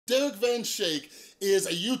Derek Van Schaik is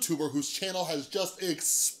a YouTuber whose channel has just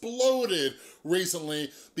exploded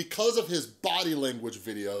recently because of his body language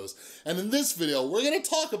videos. And in this video, we're gonna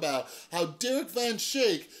talk about how Derek Van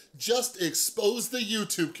Schaik just exposed the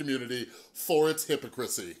YouTube community for its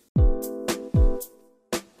hypocrisy.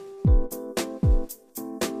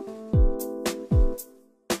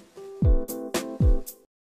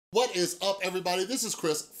 What is up, everybody? This is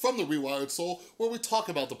Chris from The Rewired Soul, where we talk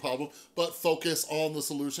about the problem, but focus on the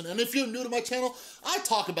solution. And if you're new to my channel, I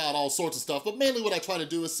talk about all sorts of stuff, but mainly what I try to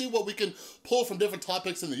do is see what we can pull from different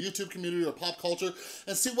topics in the YouTube community or pop culture,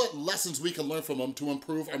 and see what lessons we can learn from them to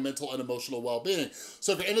improve our mental and emotional well-being.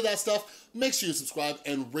 So if you're into that stuff, make sure you subscribe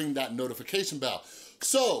and ring that notification bell.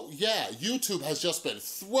 So yeah, YouTube has just been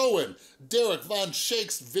throwing Derek Van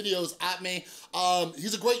Schaik's videos at me.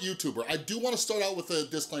 He's a great YouTuber. I do want to start out with a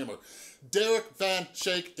disclaimer. Derek Van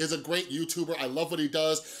Schaik is a great YouTuber. I love what he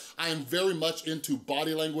does. I am very much into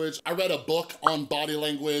body language. I read a book on body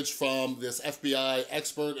language from this FBI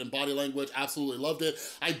expert in body language. Absolutely loved it.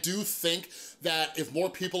 I do think that if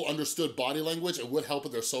more people understood body language, it would help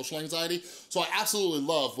with their social anxiety. So I absolutely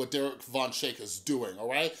love what Derek Van Schaik is doing, all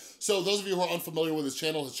right? So those of you who are unfamiliar with his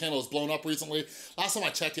channel has blown up recently. Last time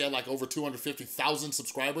I checked, he had like over 250,000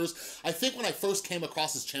 subscribers. I think when I first came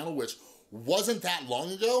across his channel, which wasn't that long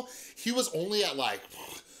ago, he was only at like,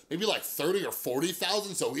 maybe like 30 or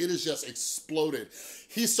 40,000, so it has just exploded.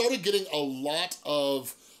 He started getting a lot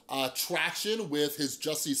of traction with his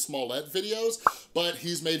Jussie Smollett videos, but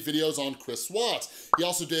he's made videos on Chris Watts. He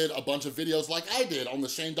also did a bunch of videos like I did on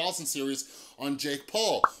the Dawson series on Jake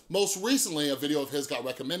Paul. Most recently, a video of his got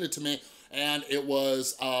recommended to me, and it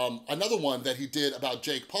was another one that he did about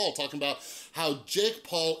Jake Paul, talking about how Jake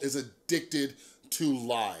Paul is addicted to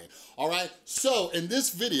lying. All right, so in this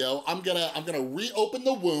video, I'm gonna reopen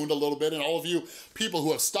the wound a little bit, and all of you people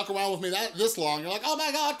who have stuck around with me this long, you're like, oh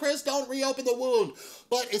my God, Chris, don't reopen the wound.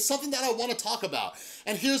 But it's something that I wanna talk about.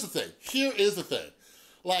 And here's the thing, here is the thing.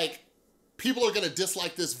 Like, people are gonna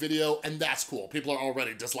dislike this video, and that's cool. People are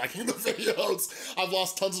already disliking the videos. I've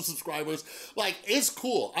lost tons of subscribers. Like, it's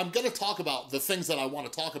cool. I'm gonna talk about the things that I wanna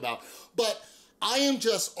talk about, but I am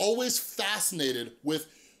just always fascinated with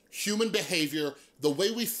human behavior, the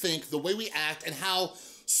way we think, the way we act, and how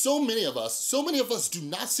so many of us do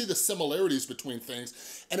not see the similarities between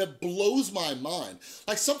things, and it blows my mind.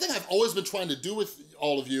 Like, something I've always been trying to do with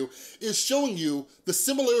all of you is showing you the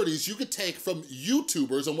similarities you could take from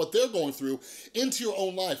YouTubers and what they're going through into your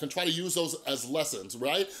own life and try to use those as lessons,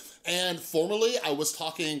 right? And formerly, I was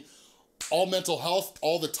talking all mental health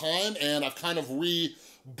all the time, and I've kind of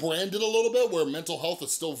rebranded a little bit where mental health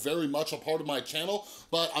is still very much a part of my channel,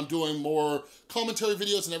 but I'm doing more commentary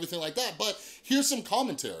videos and everything like that. But here's some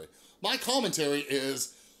commentary. My commentary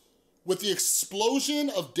is, with the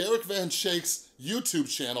explosion of Derek Van Schaik's YouTube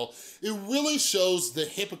channel, it really shows the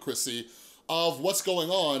hypocrisy of what's going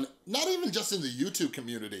on, not even just in the YouTube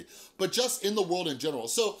community, but just in the world in general.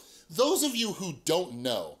 So those of you who don't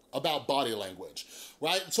know about body language,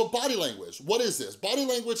 right? So body language, what is this? Body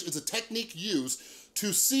language is a technique used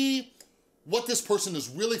to see what this person is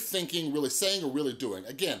really thinking, really saying, or really doing.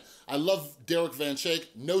 Again, I love Derek Van Schaik,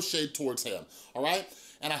 no shade towards him, all right?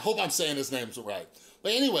 And I hope I'm saying his name right.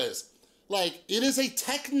 But anyways, like, it is a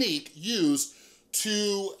technique used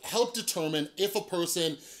to help determine if a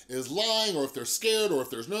person is lying, or if they're scared, or if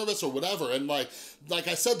they're nervous, or whatever. And like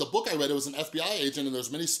I said, the book I read, it was an FBI agent, and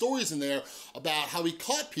there's many stories in there about how he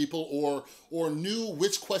caught people or knew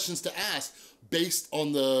which questions to ask based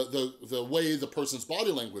on the way the person's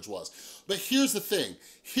body language was. But here's the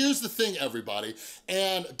thing, everybody,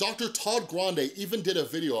 and Dr. Todd Grande even did a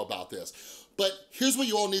video about this. But here's what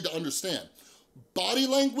you all need to understand. Body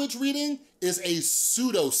language reading is a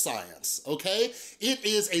pseudoscience, okay? It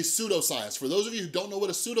is a pseudoscience. For those of you who don't know what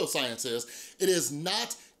a pseudoscience is, it is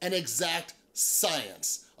not an exact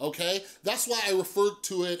science, okay? That's why I refer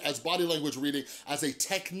to it as body language reading as a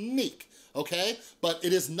technique, okay? But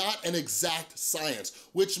it is not an exact science,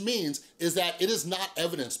 which means is that it is not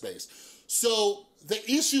evidence-based. So the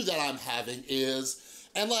issue that I'm having is,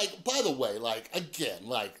 and like, by the way, like, again,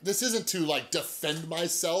 like, this isn't to like defend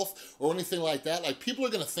myself or anything like that. Like, people are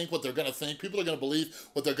gonna think what they're gonna think. People are gonna believe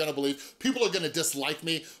what they're gonna believe. People are gonna dislike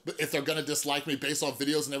me if they're gonna dislike me based on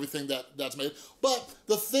videos and everything that's made. But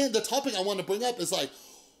the topic I want to bring up is like,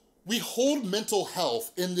 we hold mental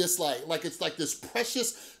health in this like it's like this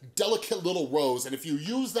precious, delicate little rose. And if you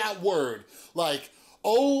use that word, like,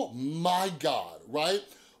 oh my God, right?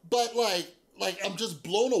 But like I'm just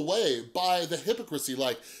blown away by the hypocrisy.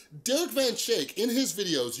 Like, Derek Van Schaik, in his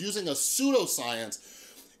videos, using a pseudoscience,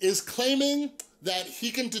 is claiming that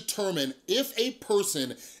he can determine if a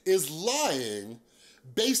person is lying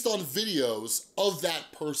based on videos of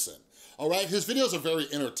that person. All right, his videos are very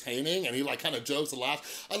entertaining and he like kind of jokes and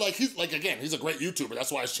laughs. He's a great YouTuber.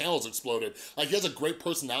 That's why his channel's exploded. Like he has a great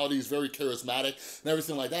personality. He's very charismatic and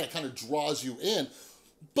everything like that. It kind of draws you in.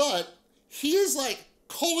 But he is like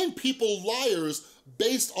calling people liars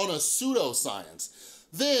based on a pseudoscience.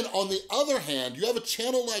 Then on the other hand, you have a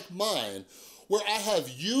channel like mine where I have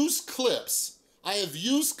used clips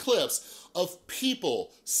of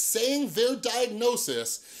people saying their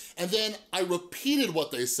diagnosis, and then I repeated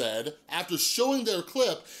what they said after showing their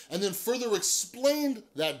clip, and then further explained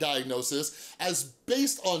that diagnosis as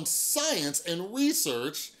based on science and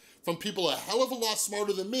research from people a hell of a lot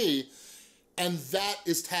smarter than me, and that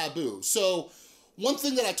is taboo. So one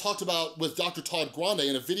thing that I talked about with Dr. Todd Grande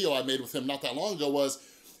in a video I made with him not that long ago was,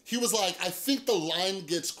 he was like, I think the line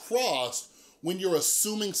gets crossed when you're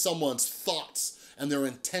assuming someone's thoughts and their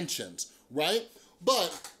intentions, right?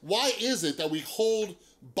 But why is it that we hold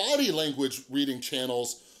body language reading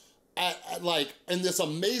channels like in this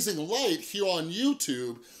amazing light here on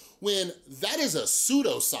YouTube when that is a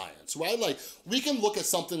pseudoscience, right? Like we can look at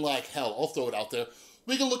something like, hell, I'll throw it out there.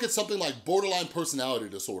 We can look at something like borderline personality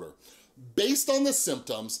disorder. Based on the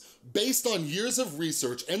symptoms, based on years of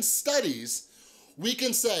research and studies, we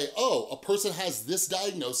can say, oh, a person has this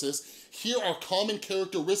diagnosis. Here are common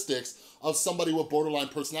characteristics of somebody with borderline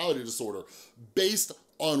personality disorder based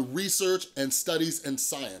on research and studies and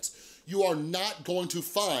science. You are not going to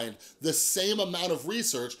find the same amount of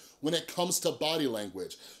research when it comes to body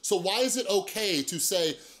language. So why is it okay to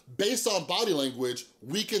say, based on body language,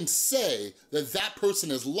 we can say that that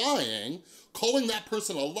person is lying, calling that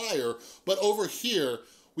person a liar, but over here,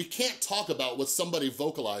 we can't talk about what somebody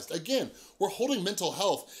vocalized. Again, we're holding mental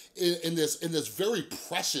health in this very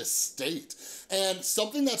precious state. And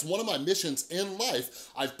something that's one of my missions in life,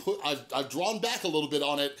 I've drawn back a little bit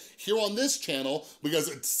on it here on this channel because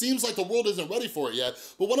it seems like the world isn't ready for it yet,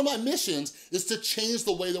 but one of my missions is to change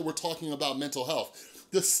the way that we're talking about mental health.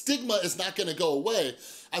 The stigma is not gonna go away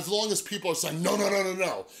as long as people are saying, no, no, no, no,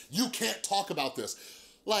 no, you can't talk about this.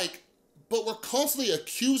 Like, but we're constantly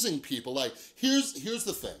accusing people. Like, here's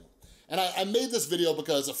the thing. And I made this video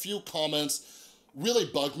because a few comments really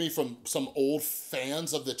bugged me from some old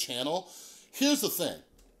fans of the channel. Here's the thing.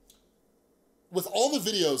 With all the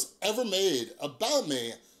videos ever made about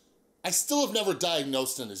me, I still have never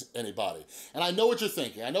diagnosed anybody. And I know what you're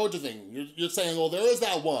thinking. I know what you're thinking. You're saying, well, there is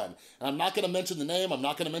that one. And I'm not gonna mention the name. I'm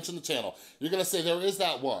not gonna mention the channel. You're gonna say there is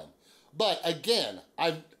that one. But again,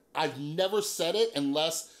 I've never said it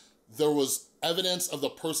unless there was evidence of the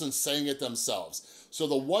person saying it themselves. So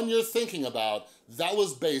the one you're thinking about, that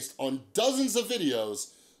was based on dozens of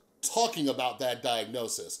videos talking about that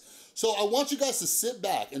diagnosis. So I want you guys to sit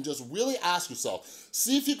back and just really ask yourself,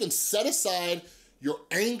 see if you can set aside your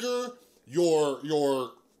anger,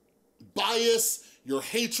 your bias, your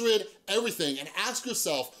hatred, everything, and ask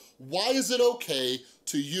yourself, why is it okay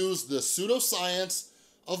to use the pseudoscience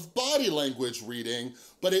of body language reading,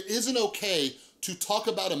 but it isn't okay to talk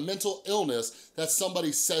about a mental illness that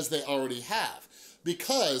somebody says they already have?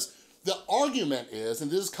 Because the argument is, and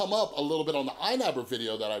this has come up a little bit on the iNabber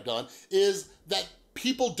video that I've done, is that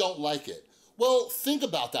people don't like it. Well, think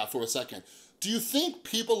about that for a second. Do you think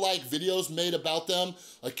people like videos made about them,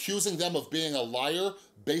 accusing them of being a liar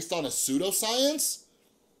based on a pseudoscience?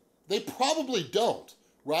 They probably don't,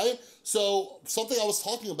 right? So something I was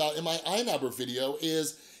talking about in my iNabber video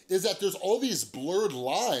is that there's all these blurred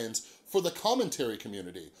lines for the commentary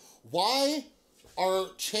community. Why are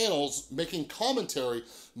channels making commentary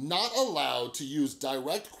not allowed to use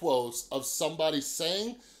direct quotes of somebody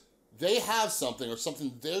saying they have something or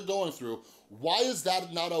something they're going through? Why is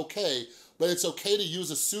that not okay, but it's okay to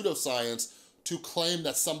use a pseudoscience to claim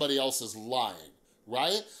that somebody else is lying,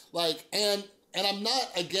 right? Like, and I'm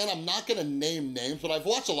not gonna name names, but I've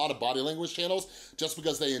watched a lot of body language channels just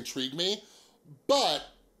because they intrigue me, but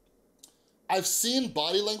I've seen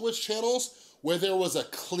body language channels where there was a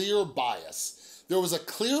clear bias. There was a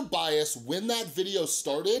clear bias when that video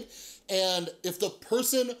started, and if the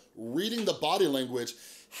person reading the body language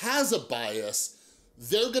has a bias,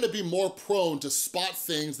 they're gonna be more prone to spot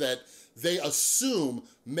things that they assume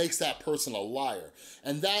makes that person a liar.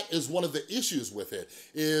 And that is one of the issues with it,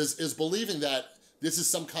 is believing that this is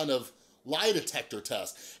some kind of lie detector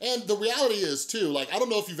test. And the reality is too, like, I don't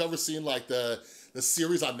know if you've ever seen like the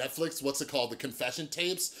series on Netflix, what's it called, The Confession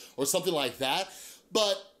Tapes or something like that.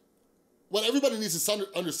 But what everybody needs to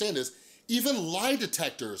understand is even lie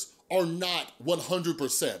detectors are not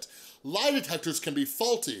 100%. Lie detectors can be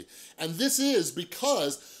faulty. And this is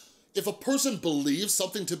because if a person believes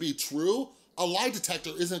something to be true, a lie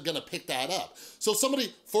detector isn't gonna pick that up. So if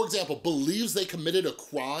somebody, for example, believes they committed a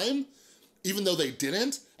crime, even though they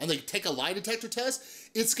didn't, and they take a lie detector test,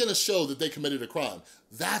 it's gonna show that they committed a crime.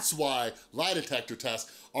 That's why lie detector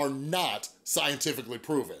tests are not scientifically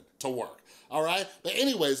proven to work, all right? But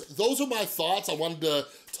anyways, those are my thoughts. I wanted to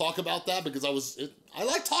talk about that because I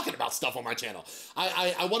like talking about stuff on my channel.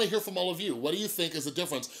 I wanna hear from all of you. What do you think is the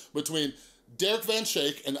difference between Derek Van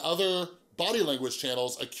Schaik and other body language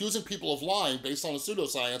channels accusing people of lying based on a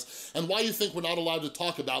pseudoscience, and why you think we're not allowed to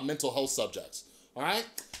talk about mental health subjects, all right?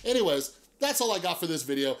 Anyways, that's all I got for this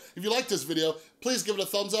video. If you like this video, please give it a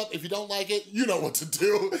thumbs up. If you don't like it, you know what to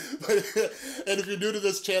do. And if you're new to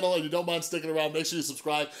this channel and you don't mind sticking around, make sure you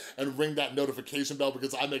subscribe and ring that notification bell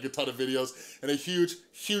because I make a ton of videos. And a huge,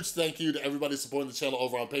 huge thank you to everybody supporting the channel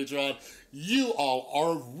over on Patreon. You all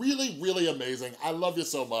are really, really amazing. I love you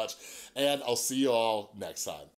so much. And I'll see you all next time.